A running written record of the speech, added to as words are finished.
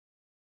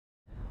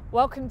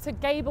Welcome to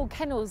Gable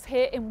Kennels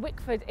here in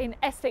Wickford in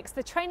Essex,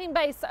 the training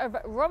base of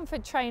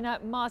Romford trainer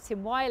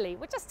Martyn Wiley.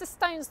 We're just a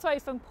stone's throw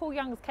from Paul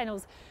Young's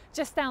kennels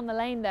just down the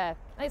lane there.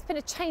 It's been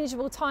a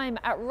changeable time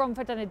at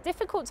Romford and a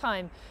difficult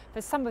time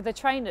for some of the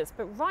trainers,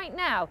 but right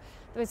now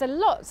there is a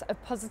lot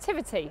of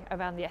positivity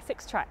around the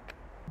Essex track.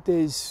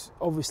 There's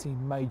obviously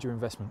major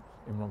investment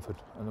in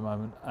Romford at the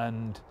moment,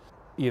 and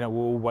we're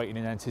all waiting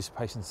in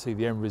anticipation to see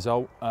the end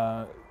result.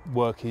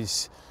 Work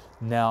is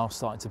now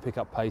starting to pick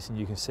up pace, and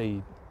you can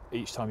see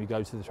each time you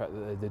go to the track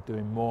that they're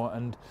doing more,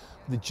 and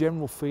the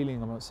general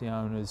feeling amongst the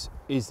owners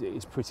is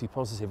pretty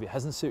positive. It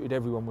hasn't suited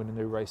everyone with the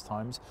new race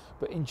times,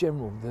 but in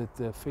general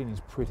the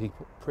feeling's pretty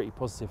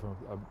positive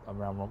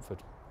around Romford.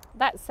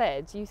 That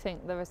said, do you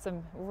think there are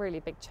some really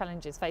big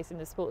challenges facing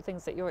the sport,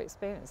 things that you're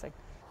experiencing?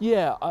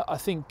 Yeah, I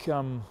think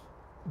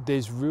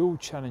there's real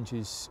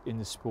challenges in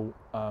the sport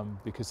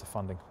because of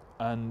funding,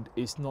 and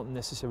it's not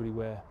necessarily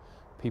where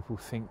people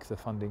think the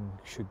funding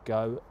should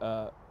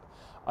go.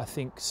 I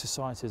think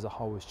society as a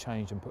whole has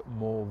changed and put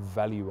more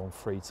value on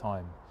free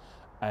time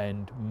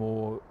and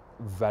more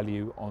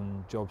value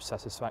on job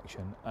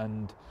satisfaction.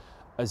 And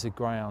as a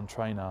Greyhound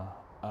trainer,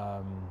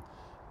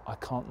 I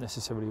can't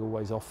necessarily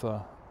always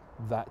offer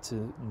that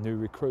to new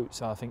recruits.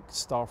 So I think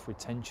staff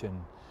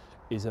retention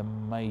is a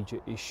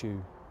major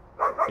issue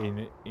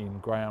in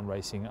Greyhound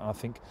racing, and I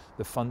think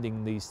the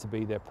funding needs to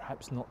be there,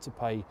 perhaps not to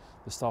pay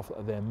the staff that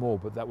are there more,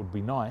 but that would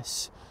be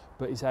nice.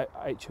 But it's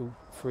actual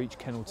for each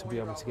kennel to be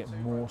able to get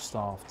more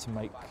staff to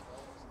make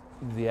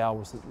the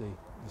hours that the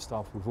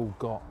staff we've all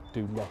got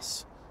do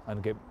less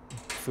and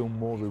feel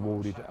more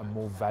rewarded and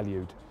more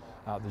valued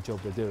out of the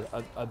job they do.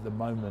 At the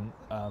moment,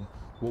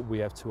 what we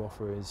have to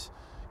offer is,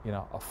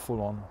 a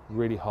full-on,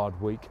 really hard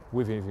week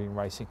with evening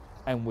racing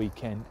and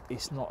weekend.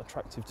 It's not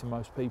attractive to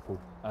most people,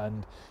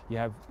 and you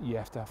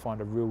have to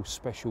find a real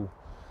special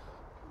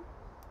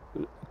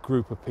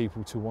group of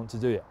people to want to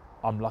do it.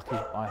 I'm lucky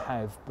I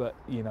have, but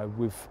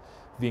with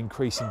the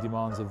increasing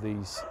demands of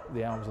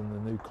the hours and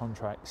the new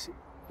contracts,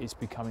 it's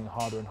becoming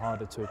harder and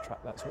harder to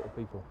attract that sort of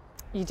people.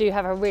 You do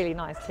have a really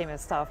nice team of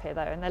staff here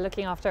though, and they're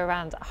looking after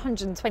around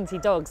 120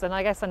 dogs, and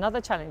I guess another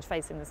challenge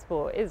facing the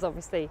sport is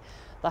obviously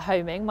the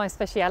homing, my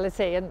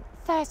speciality, and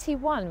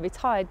 31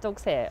 retired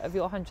dogs here of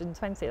your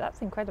 120,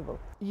 that's incredible.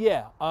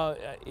 Yeah,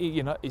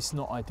 it's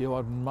not ideal.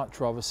 I'd much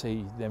rather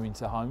see them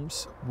into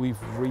homes. We've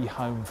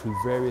rehomed through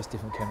various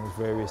different kennels,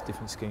 various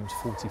different schemes,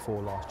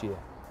 44 last year.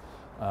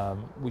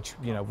 Which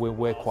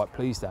we're quite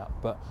pleased at,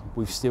 but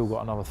we've still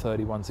got another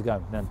 31 to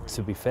go. Now,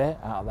 to be fair,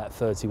 out of that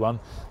 31,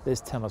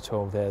 there's 10 or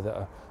 12 there that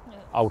are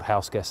old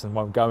house guests and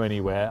won't go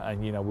anywhere,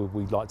 and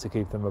we'd like to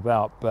keep them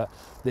about, but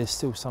there's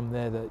still some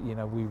there that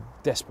we're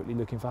desperately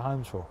looking for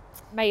homes for.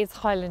 May's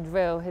Highland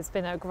Reel has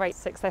been a great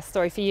success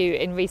story for you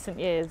in recent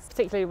years,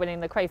 particularly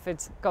winning the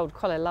Crayford Gold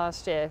Collar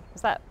last year.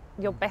 Was that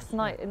your best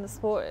night in the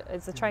sport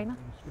as a trainer?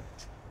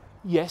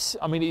 Yes,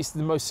 I mean, it's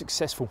the most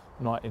successful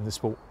night in the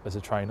sport as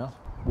a trainer.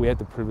 We had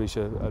the privilege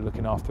of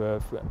looking after her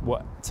for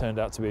what turned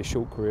out to be a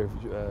short career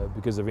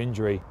because of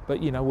injury. But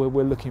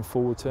we're looking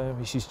forward to her.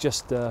 She's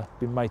just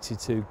been mated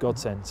to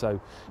Godsend, so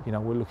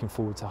we're looking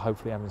forward to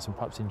hopefully having some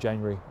pups in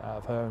January out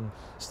of her and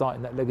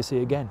starting that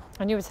legacy again.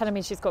 And you were telling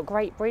me she's got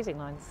great breeding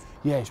lines.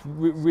 Yeah, she's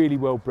really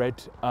well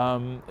bred.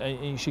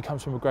 And she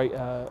comes from a great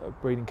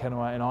breeding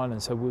kennel out in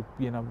Ireland, so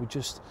we're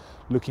just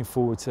looking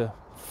forward to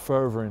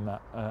furthering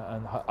that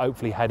and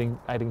hopefully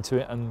adding to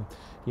it, and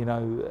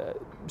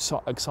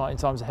exciting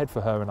times ahead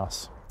for her and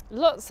us.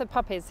 Lots of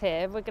puppies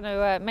here. We're going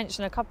to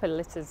mention a couple of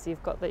litters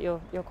you've got that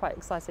you're quite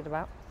excited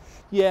about.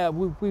 Yeah,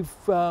 we've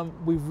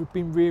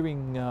been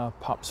rearing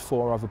pups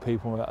for other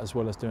people, as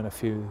well as doing a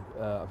few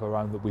of our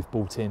own that we've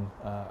brought in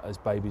as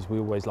babies. We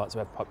always like to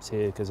have pups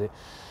here because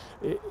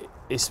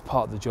it's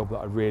part of the job that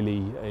I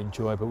really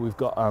enjoy. But we've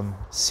got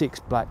 6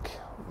 black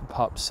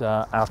pups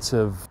out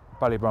of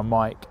Ballybrun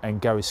Mike and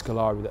Gary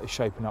Scolari that are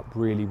shaping up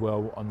really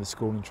well on the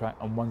schooling track,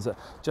 and ones that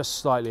just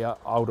slightly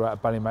older out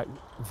of Ballymac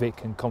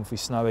Vic and Comfy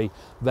Snowy,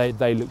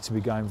 they look to be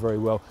going very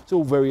well. It's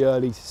all very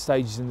early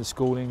stages in the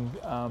schooling,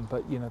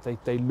 but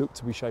they look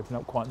to be shaping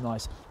up quite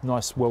nice,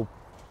 well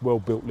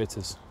built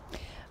litters.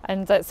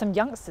 And some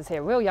youngsters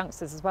here, real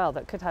youngsters as well,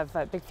 that could have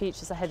big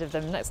futures ahead of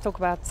them. Let's talk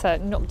about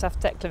Knocked Off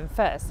Declan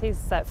first.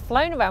 He's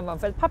flown around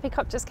Romford. The Puppy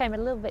Cup just came a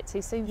little bit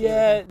too soon for you.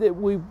 Yeah,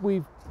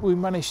 we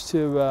managed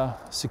to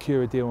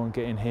secure a deal on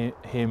getting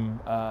him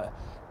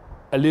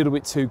a little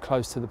bit too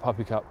close to the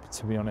Puppy Cup,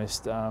 to be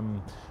honest.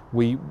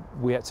 We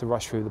had to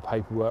rush through the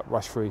paperwork,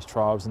 rush through his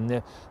trials,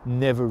 and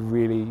never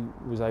really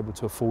was able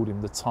to afford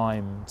him the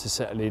time to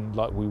settle in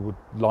like we would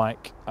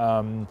like.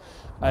 And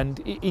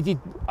he did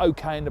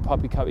okay in the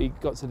Puppy Cup. He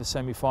got to the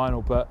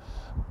semi-final, but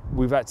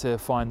we've had to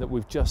find that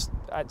we've just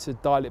had to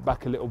dial it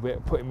back a little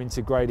bit, put him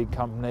into graded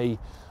company,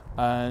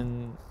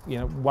 And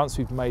once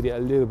we've made it a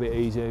little bit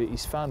easier,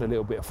 he's found a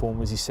little bit of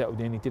form as he settled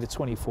in. He did a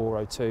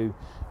 24:02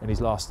 in his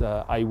last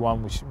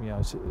A1, which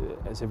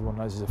as everyone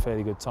knows is a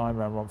fairly good time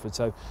around Romford.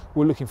 So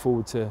we're looking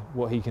forward to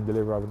what he can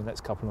deliver over the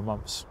next couple of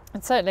months.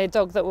 And certainly a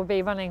dog that will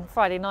be running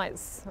Friday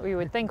nights, we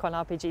would think, on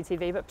RPG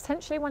TV, but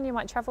potentially one you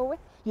might travel with?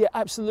 Yeah,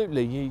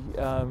 absolutely.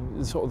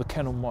 Sort of the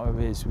kennel motto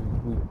is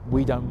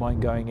we don't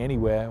mind going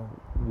anywhere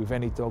with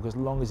any dog as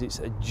long as it's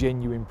a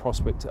genuine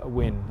prospect at a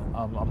win.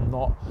 I'm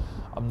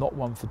not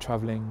one for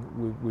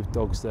travelling with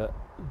dogs that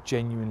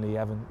genuinely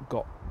haven't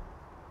got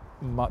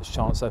much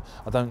chance. So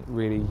I don't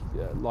really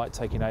like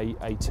taking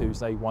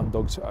A2s, A1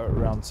 dogs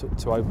around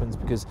to opens,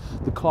 because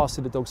the class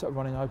of the dogs that are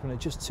running open are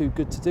just too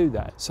good to do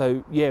that.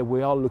 So yeah,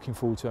 we are looking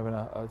forward to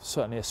having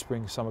certainly a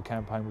spring summer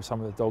campaign with some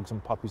of the dogs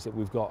and puppies that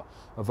we've got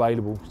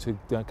available to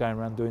going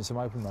around doing some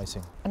open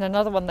racing. And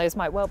another one of those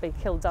might well be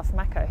Kill Duff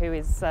Macca, who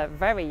is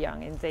very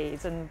young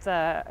indeed, and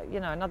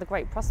another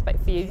great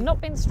prospect for you.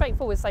 Not been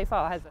straightforward so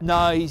far, has it?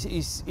 No,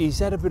 he's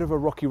had a bit of a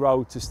rocky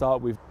road to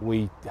start with.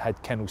 We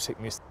had kennel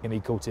sickness and he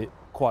caught it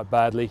quite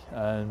badly,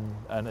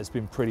 and it's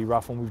been pretty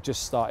rough, and we've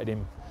just started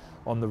him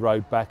on the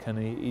road back, and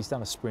he's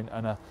done a sprint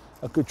and a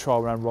good trial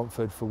around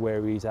Romford for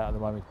where he's at the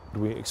moment.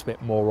 We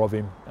expect more of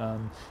him.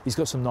 He's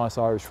got some nice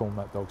Irish form,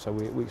 that dog, so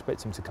we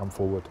expect him to come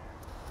forward.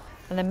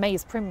 And then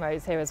May's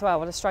Primrose here as well.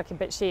 What a striking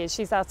bitch she is.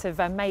 She's out of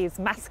May's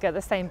Masker,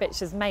 the same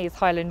bitch as May's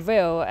Highland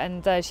Real,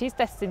 and she's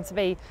destined to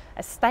be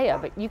a stayer.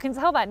 But you can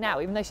tell that now,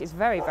 even though she's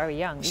very, very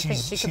young. You think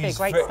she could be a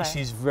great stayer?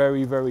 She's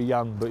very, very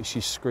young, but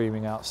she's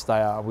screaming out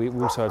stayer. We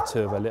also have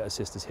two of her little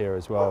sisters here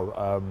as well.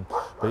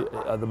 But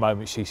at the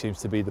moment, she seems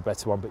to be the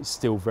better one, but it's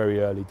still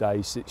very early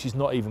days. She's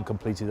not even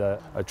completed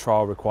her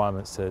trial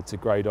requirements to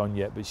grade on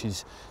yet, but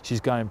she's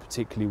going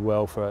particularly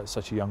well for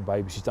such a young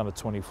baby. She's done a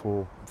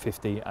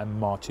 24:50 and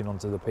marching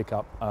onto the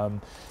pickup.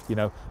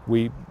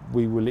 We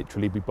will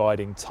literally be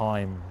biding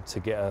time to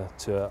get her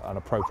to an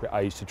appropriate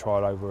age to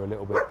trial over a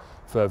little bit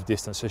further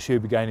distance. So she'll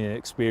be gaining an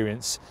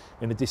experience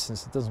in a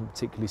distance that doesn't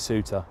particularly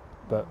suit her.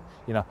 But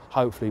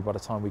hopefully by the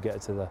time we get her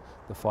to the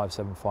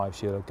 5.75,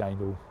 she'll have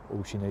gained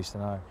all she needs to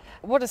know.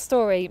 What a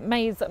story.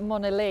 May's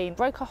Monaline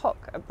broke a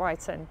hock at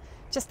Brighton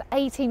just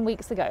 18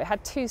 weeks ago,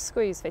 had 2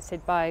 screws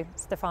fitted by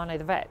Stefano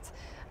the vet,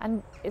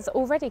 and is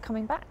already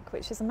coming back,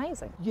 which is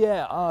amazing.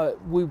 Yeah,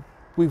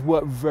 we've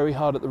worked very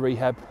hard at the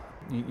rehab,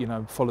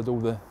 followed all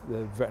the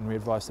veterinary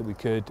advice that we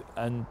could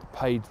and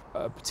paid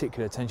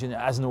particular attention. It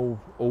hasn't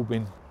all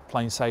been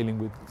plain sailing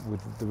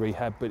with the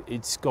rehab, but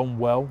it's gone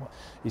well.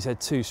 He's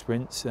had 2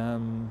 sprints,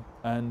 and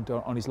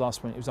on his last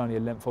sprint it was only a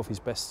length off his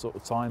best sort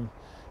of time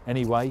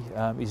anyway.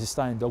 He's a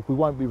staying dog. We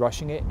won't be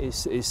rushing it.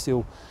 It's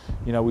still,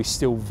 we're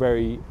still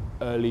very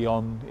early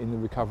on in the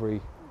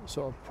recovery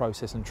sort of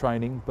process and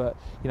training, but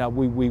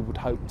we would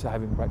hope to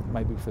have him back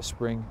maybe for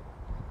spring,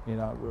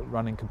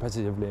 running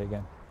competitively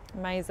again.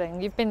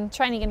 Amazing. You've been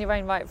training in your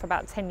own right for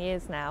about 10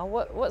 years now.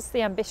 What's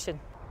the ambition?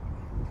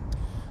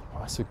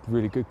 Well, that's a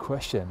really good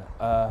question.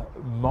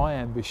 My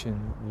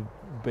ambition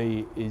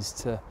is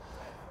to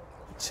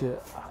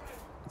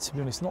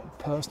be honest, not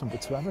personal,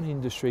 but to have an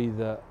industry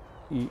that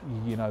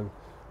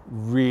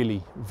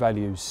really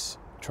values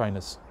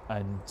trainers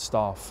and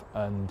staff,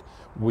 and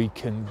we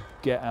can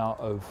get out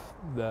of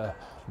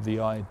the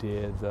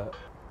idea that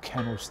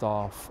kennel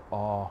staff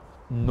are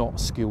not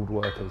skilled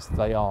workers.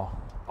 They are.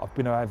 I've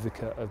been an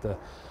advocate of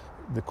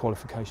the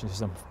qualification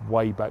system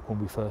way back when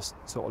we first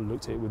sort of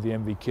looked at it with the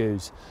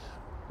MVQs,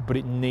 but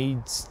it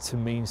needs to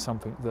mean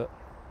something that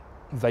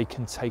they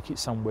can take it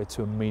somewhere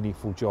to a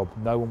meaningful job.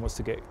 No one wants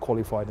to get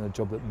qualified in a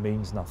job that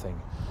means nothing,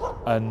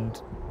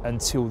 and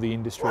until the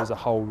industry as a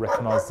whole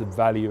recognise the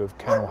value of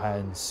kennel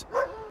hands,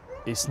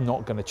 it's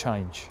not going to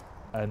change.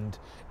 And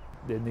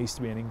there needs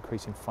to be an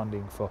increase in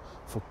funding for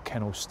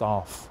kennel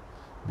staff,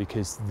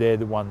 because they're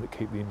the one that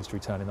keep the industry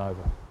turning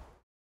over.